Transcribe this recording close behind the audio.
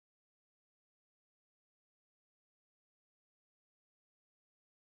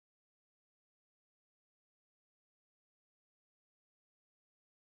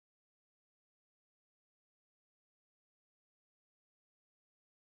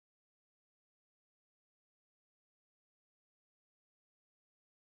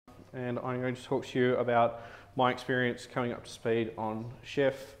and I'm going to talk to you about my experience coming up to speed on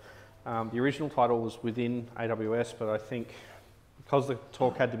Chef. The original title was within AWS, but I think because the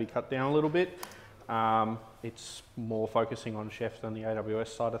talk had to be cut down a little bit, it's more focusing on Chef than the AWS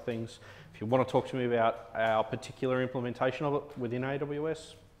side of things. If you want to talk to me about our particular implementation of it within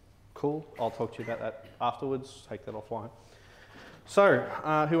AWS, cool, I'll talk to you about that afterwards, take that offline. So,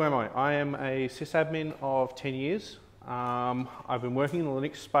 who am I? I am a sysadmin of 10 years. I've been working in the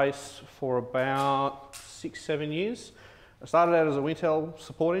Linux space for about 6-7 years. I started out as a Wintel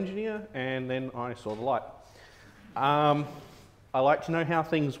support engineer and then I saw the light. I like to know how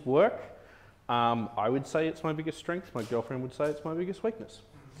things work. I would say it's my biggest strength. My girlfriend would say it's my biggest weakness.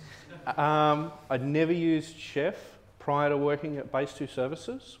 I'd never used Chef prior to working at Base2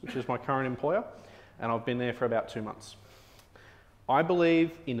 Services, which is my current employer, and I've been there for about 2 months. I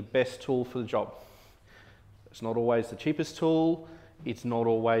believe in the best tool for the job. It's not always the cheapest tool, it's not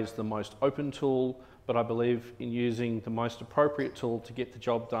always the most open tool, but I believe in using the most appropriate tool to get the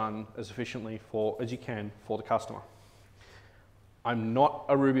job done as efficiently as you can for the customer. I'm not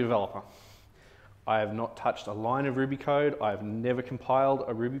a Ruby developer. I have not touched a line of Ruby code. I have never compiled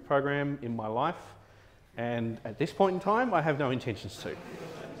a Ruby program in my life. And at this point in time, I have no intentions to.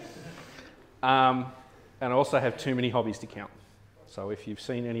 And I also have too many hobbies to count. So if you've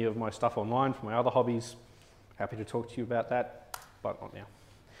seen any of my stuff online from my other hobbies, happy to talk to you about that, but not now.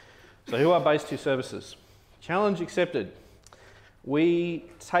 So who are Base2 Services? Challenge accepted. We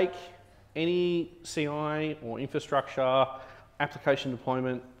take any CI or infrastructure, application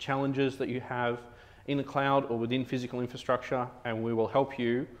deployment challenges that you have in the cloud or within physical infrastructure, and we will help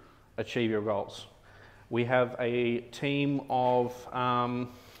you achieve your goals. We have a team of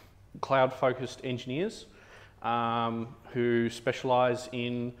cloud-focused engineers who specialise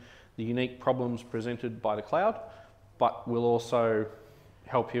in the unique problems presented by the cloud, but will also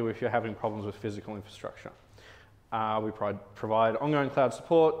help you if you're having problems with physical infrastructure. We provide ongoing cloud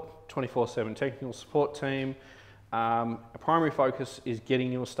support, 24/7 technical support team. Our primary focus is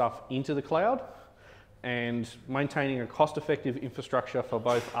getting your stuff into the cloud and maintaining a cost-effective infrastructure for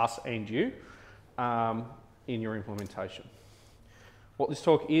both us and you in your implementation. What this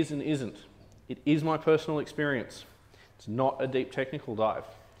talk is and isn't, it is my personal experience. It's not a deep technical dive.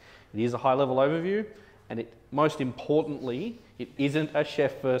 It is a high-level overview, and most importantly, it isn't a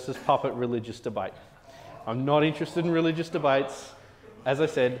Chef versus Puppet religious debate. I'm not interested in religious debates. As I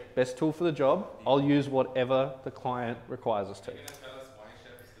said, best tool for the job. I'll use whatever the client requires us to. Are you going to tell us why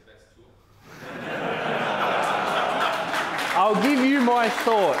Chef is the best tool? I'll give you my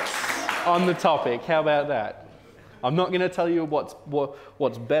thoughts on the topic. How about that? I'm not going to tell you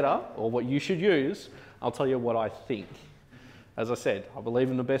what's better or what you should use. I'll tell you what I think. As I said, I believe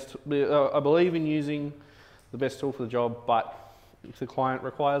in using the best tool for the job, but if the client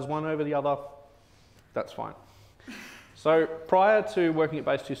requires one over the other, that's fine. So prior to working at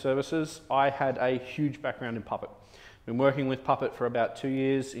Base2 Services, I had a huge background in Puppet. Been working with Puppet for about 2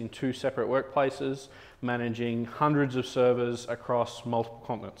 years in 2 separate workplaces, managing hundreds of servers across multiple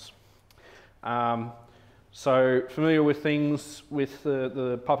continents. So familiar with things with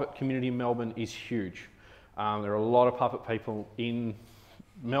the Puppet community in Melbourne is huge. There are a lot of Puppet people in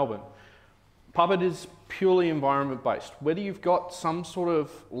Melbourne. Puppet is purely environment-based. Whether you've got some sort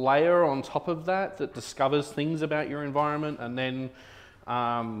of layer on top of that that discovers things about your environment and then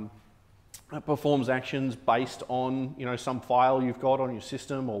performs actions based on some file you've got on your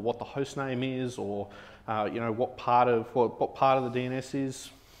system, or what the host name is, or what part of the DNS is,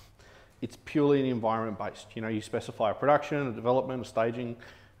 it's purely environment-based. You specify a production, a development, a staging,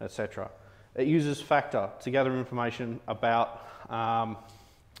 etc. It uses Factor to gather information about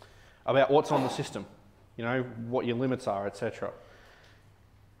what's on the system, what your limits are, etc.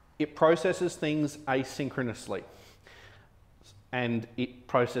 It processes things asynchronously, and it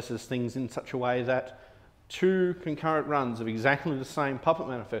processes things in such a way that 2 concurrent runs of exactly the same Puppet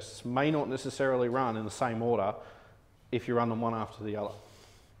manifests may not necessarily run in the same order if you run them one after the other.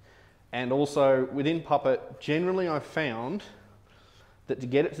 And also within Puppet, generally I've found that to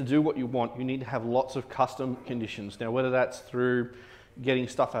get it to do what you want, you need to have lots of custom conditions. Now, whether that's through getting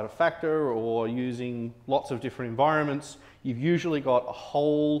stuff out of Factor or using lots of different environments, you've usually got a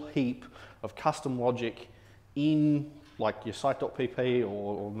whole heap of custom logic in like your site.pp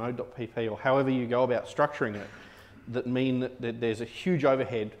or node.pp or however you go about structuring it, that mean that there's a huge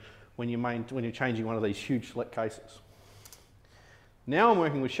overhead when you're changing one of these huge select cases. Now I'm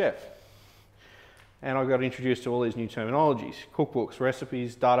working with Chef, and I got introduced to all these new terminologies: cookbooks,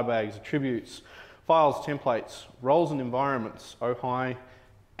 recipes, databags, attributes, files, templates, roles and environments, oh hi,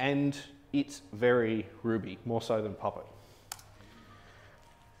 and it's very Ruby, more so than Puppet.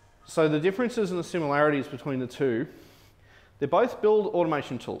 So the differences and the similarities between the two, they both build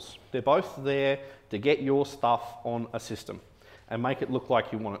automation tools. They're both there to get your stuff on a system and make it look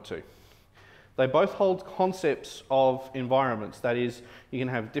like you want it to. They both hold concepts of environments. That is, you can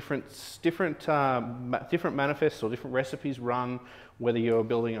have different manifests or different recipes run, whether you're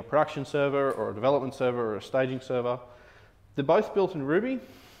building a production server or a development server or a staging server. They're both built in Ruby,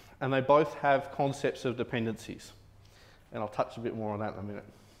 and they both have concepts of dependencies. And I'll touch a bit more on that in a minute.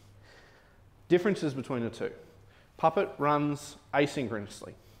 Differences between the two. Puppet runs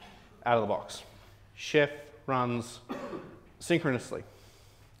asynchronously, out of the box. Chef runs synchronously.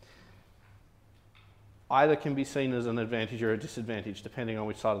 Either can be seen as an advantage or a disadvantage, depending on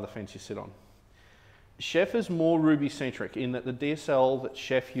which side of the fence you sit on. Chef is more Ruby-centric in that the DSL that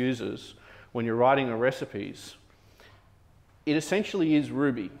Chef uses when you're writing the recipes, it essentially is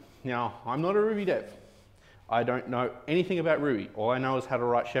Ruby. Now, I'm not a Ruby dev. I don't know anything about Ruby. All I know is how to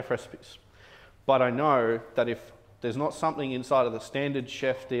write Chef recipes. But I know that if there's not something inside of the standard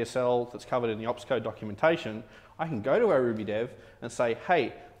Chef DSL that's covered in the ops code documentation, I can go to our Ruby dev and say,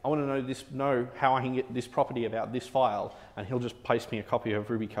 hey, I want to know how I can get this property about this file, and he'll just paste me a copy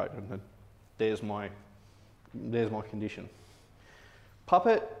of Ruby code, and then there's my condition.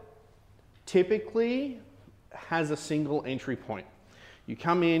 Puppet typically has a single entry point. You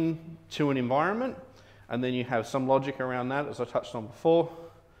come in to an environment, and then you have some logic around that, as I touched on before,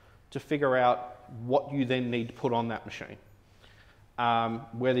 to figure out what you then need to put on that machine.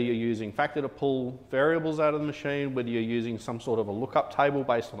 Whether you're using factor to pull variables out of the machine, whether you're using some sort of a lookup table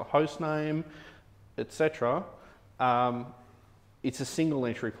based on a host name, etc. It's a single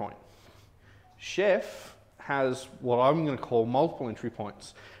entry point. Chef has what I'm going to call multiple entry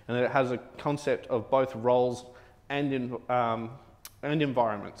points, and it has a concept of both roles and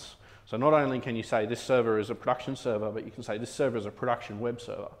environments. So not only can you say this server is a production server, but you can say this server is a production web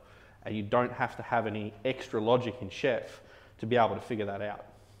server, and you don't have to have any extra logic in Chef to be able to figure that out.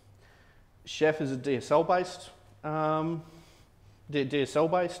 Chef is a DSL-based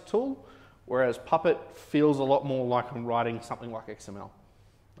tool, whereas Puppet feels a lot more like I'm writing something like XML.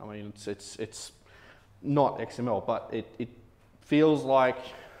 I mean, it's not XML, but it feels like,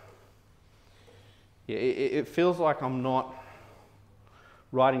 yeah, it feels like I'm not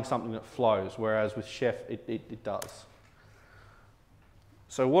writing something that flows, whereas with Chef, it does.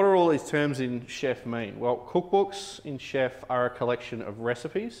 So what do all these terms in Chef mean? Well, cookbooks in Chef are a collection of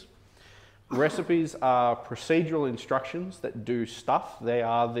recipes. Recipes are procedural instructions that do stuff. They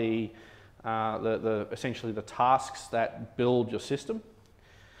are essentially the tasks that build your system.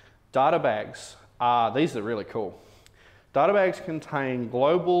 Data bags are, these are really cool. Data bags contain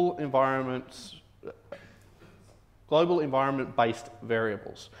global environment-based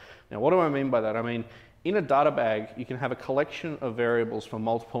variables. Now, what do I mean by that? I mean, in a data bag, you can have a collection of variables for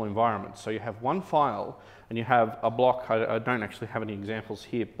multiple environments. So you have one file and you have a block. I don't actually have any examples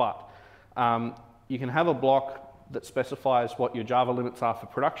here, but you can have a block that specifies what your Java limits are for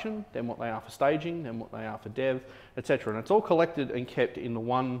production, then what they are for staging, then what they are for dev, etc. And it's all collected and kept in the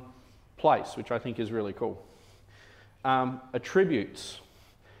one place, which I think is really cool. Attributes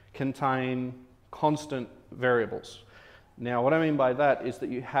contain constant variables. Now, what I mean by that is that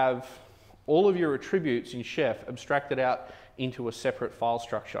you have all of your attributes in Chef abstracted out into a separate file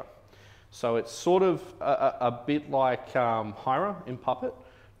structure. So it's sort of a bit like Hira in Puppet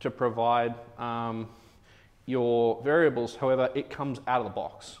to provide your variables. However, it comes out of the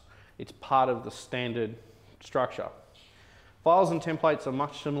box. It's part of the standard structure. Files and templates are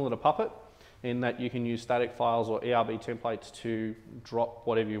much similar to Puppet in that you can use static files or ERB templates to drop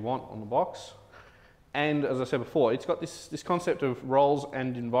whatever you want on the box. And as I said before, it's got this concept of roles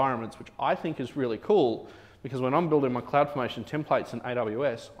and environments, which I think is really cool, because when I'm building my CloudFormation templates in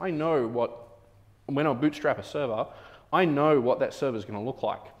AWS, I know when I bootstrap a server, I know what that server is going to look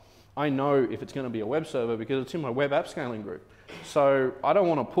like. I know if it's going to be a web server because it's in my web app scaling group. So I don't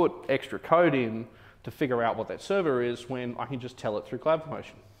want to put extra code in to figure out what that server is when I can just tell it through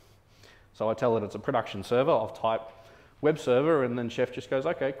CloudFormation. So I tell it it's a production server, I'll type web server, and then Chef just goes,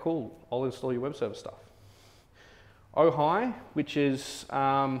 okay, cool, I'll install your web server stuff. OHI, which is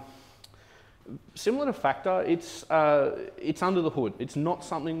similar to Factor, it's under the hood. It's not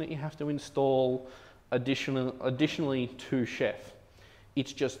something that you have to install additionally to Chef.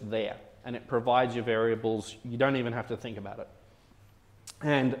 It's just there, and it provides your variables. You don't even have to think about it.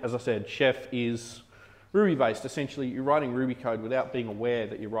 And as I said, Chef is Ruby-based. Essentially, you're writing Ruby code without being aware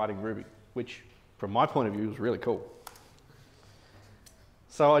that you're writing Ruby, which, from my point of view, is really cool.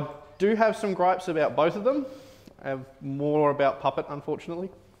 So I do have some gripes about both of them. I have more about Puppet, unfortunately,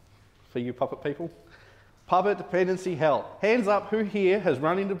 for you Puppet people. Puppet dependency hell. Hands up, who here has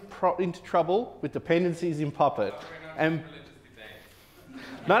run into trouble with dependencies in Puppet? And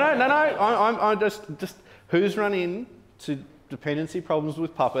no. I'm just who's run into dependency problems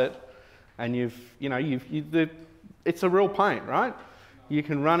with Puppet, and it's a real pain, right? You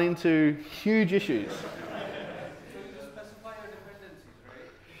can run into huge issues.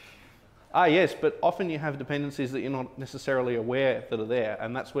 Yes, but often you have dependencies that you're not necessarily aware that are there,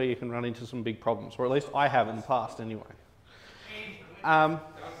 and that's where you can run into some big problems, or at least I have in the past anyway.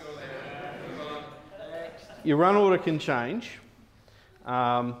 Your run order can change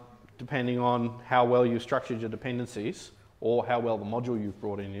depending on how well you've structured your dependencies or how well the module you've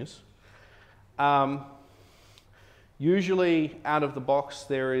brought in is. Usually out of the box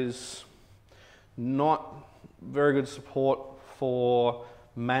there is not very good support for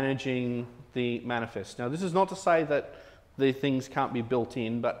managing the manifest. Now this is not to say that the things can't be built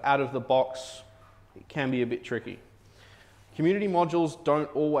in, but out of the box it can be a bit tricky. Community modules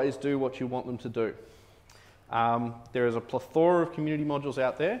don't always do what you want them to do. There is a plethora of community modules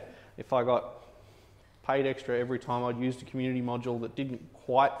out there. If I got paid extra every time I'd used a community module that didn't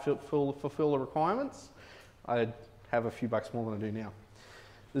quite fulfill the requirements, I'd have a few bucks more than I do now.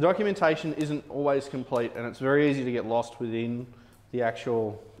 The documentation isn't always complete, and it's very easy to get lost within the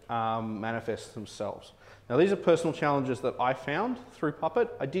actual manifests themselves. Now these are personal challenges that I found through Puppet.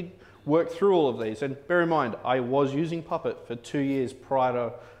 I did work through all of these, and bear in mind I was using Puppet for 2 years prior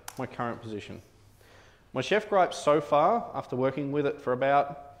to my current position. My chef gripe so far, after working with it for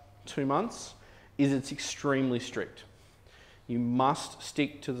about 2 months, is it's extremely strict. You must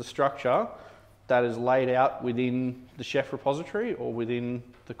stick to the structure that is laid out within the chef repository or within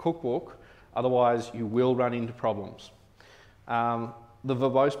the cookbook, otherwise you will run into problems. The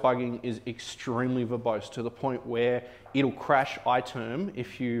verbose bugging is extremely verbose to the point where it'll crash iTerm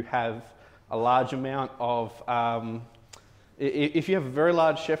if you have a large amount of, if you have a very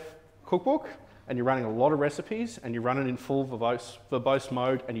large chef cookbook and you're running a lot of recipes and you run it in full verbose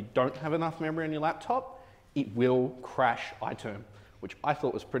mode and you don't have enough memory on your laptop, it will crash iTerm, which I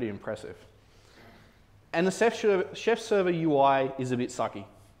thought was pretty impressive. And the chef server UI is a bit sucky.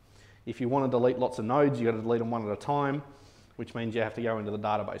 If you want to delete lots of nodes, you've got to delete them one at a time, which means you have to go into the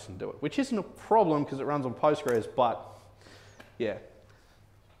database and do it, which isn't a problem because it runs on Postgres, but yeah.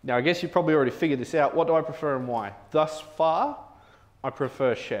 Now I guess you've probably already figured this out. What do I prefer and why? Thus far, I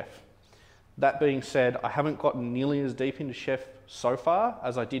prefer Chef. That being said, I haven't gotten nearly as deep into Chef so far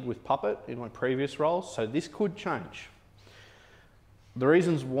as I did with Puppet in my previous roles, so this could change. The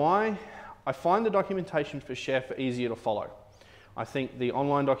reasons why, I find the documentation for Chef easier to follow. I think the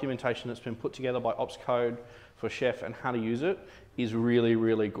online documentation that's been put together by Opscode for Chef and how to use it is really,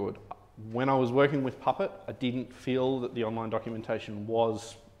 really good. When I was working with Puppet, I didn't feel that the online documentation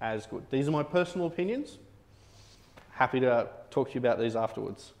was as good. These are my personal opinions. Happy to talk to you about these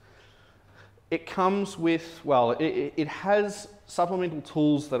afterwards. It comes with, well, it has supplemental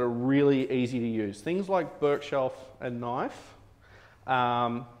tools that are really easy to use. Things like Berkshelf and Knife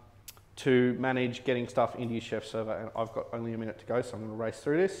to manage getting stuff into your Chef server. And I've got only a minute to go, so I'm going to race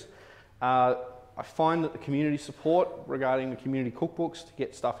through this. I find that the community support regarding the community cookbooks to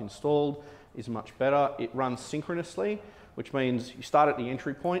get stuff installed is much better. It runs synchronously, which means you start at the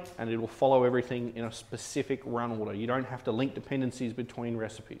entry point and it will follow everything in a specific run order. You don't have to link dependencies between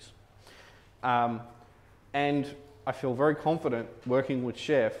recipes. And I feel very confident working with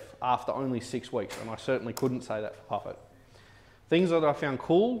Chef after only 6 weeks, and I certainly couldn't say that for Puppet. Things that I found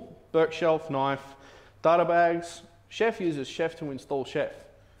cool: Berkshelf, Knife, Databags. Chef uses Chef to install Chef.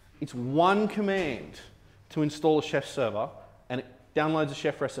 It's one command to install a Chef server, and it downloads a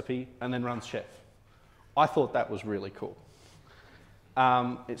Chef recipe and then runs Chef. I thought that was really cool.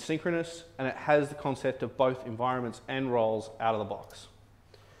 It's synchronous, and it has the concept of both environments and roles out of the box.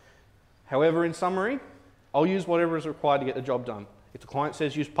 However, in summary, I'll use whatever is required to get the job done. If the client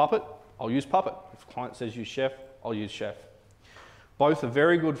says use Puppet, I'll use Puppet. If the client says use Chef, I'll use Chef. Both are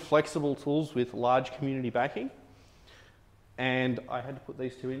very good flexible tools with large community backing. And I had to put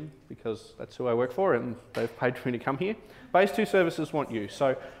these two in because that's who I work for and they've paid for me to come here. Base 2 services want you.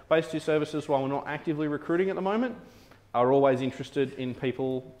 So Base 2 services, while we're not actively recruiting at the moment, are always interested in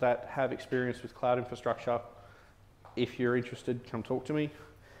people that have experience with cloud infrastructure. If you're interested, come talk to me.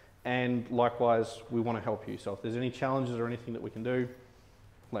 And likewise, we want to help you. So if there's any challenges or anything that we can do,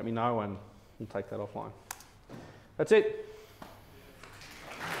 let me know and we'll take that offline. That's it.